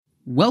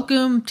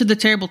Welcome to The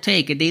Terrible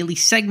Take, a daily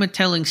segment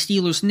telling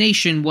Steelers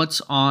Nation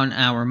what's on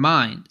our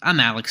mind.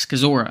 I'm Alex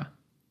Kozora.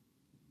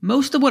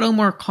 Most of what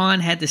Omar Khan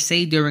had to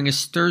say during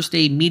his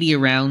Thursday media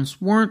rounds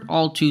weren't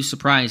all too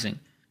surprising,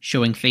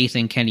 showing faith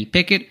in Kenny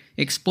Pickett,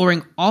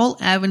 exploring all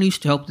avenues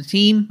to help the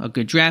team, a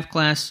good draft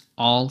class,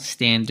 all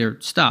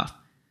standard stuff.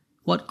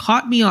 What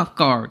caught me off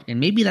guard,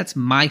 and maybe that's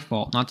my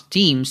fault, not the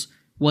team's,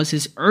 was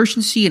his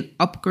urgency in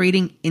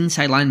upgrading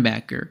inside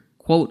linebacker.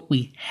 Quote,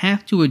 "We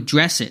have to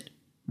address it,"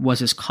 was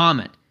his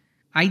comment.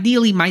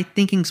 Ideally, my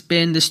thinking's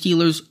been the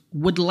Steelers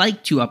would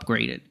like to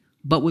upgrade it,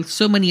 but with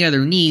so many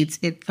other needs,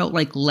 it felt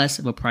like less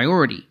of a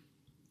priority.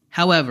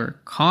 However,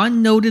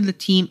 Khan noted the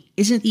team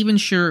isn't even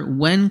sure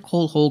when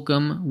Cole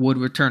Holcomb would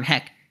return.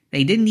 Heck,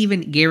 they didn't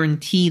even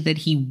guarantee that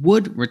he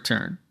would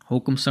return.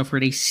 Holcomb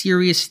suffered a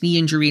serious knee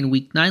injury in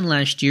Week 9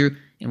 last year,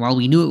 and while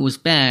we knew it was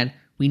bad,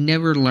 we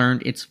never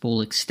learned its full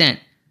extent.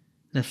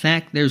 The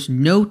fact there's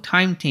no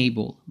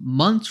timetable,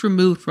 months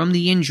removed from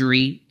the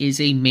injury,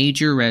 is a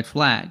major red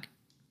flag.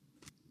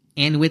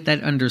 And with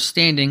that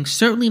understanding,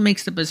 certainly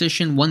makes the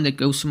position one that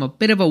goes from a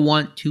bit of a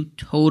want to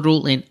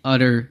total and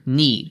utter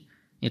need.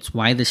 It's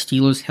why the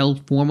Steelers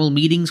held formal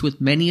meetings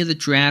with many of the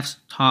draft's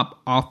top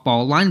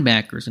off-ball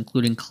linebackers,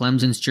 including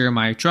Clemson's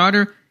Jeremiah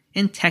Trotter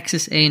and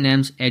Texas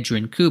A&M's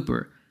Edgerrin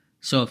Cooper.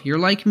 So if you're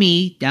like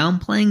me,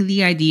 downplaying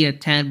the idea a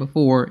tad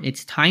before,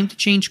 it's time to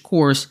change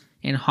course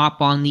and hop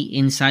on the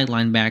inside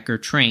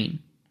linebacker train.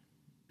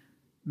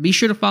 Be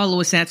sure to follow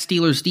us at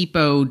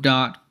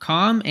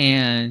SteelersDepot.com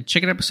and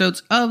check out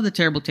episodes of The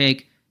Terrible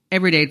Take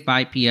every day at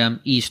 5 p.m.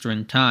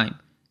 Eastern Time.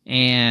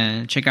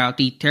 And check out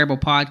The Terrible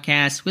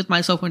Podcast with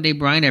myself and Dave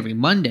Bryan every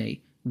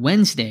Monday,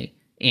 Wednesday,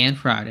 and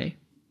Friday.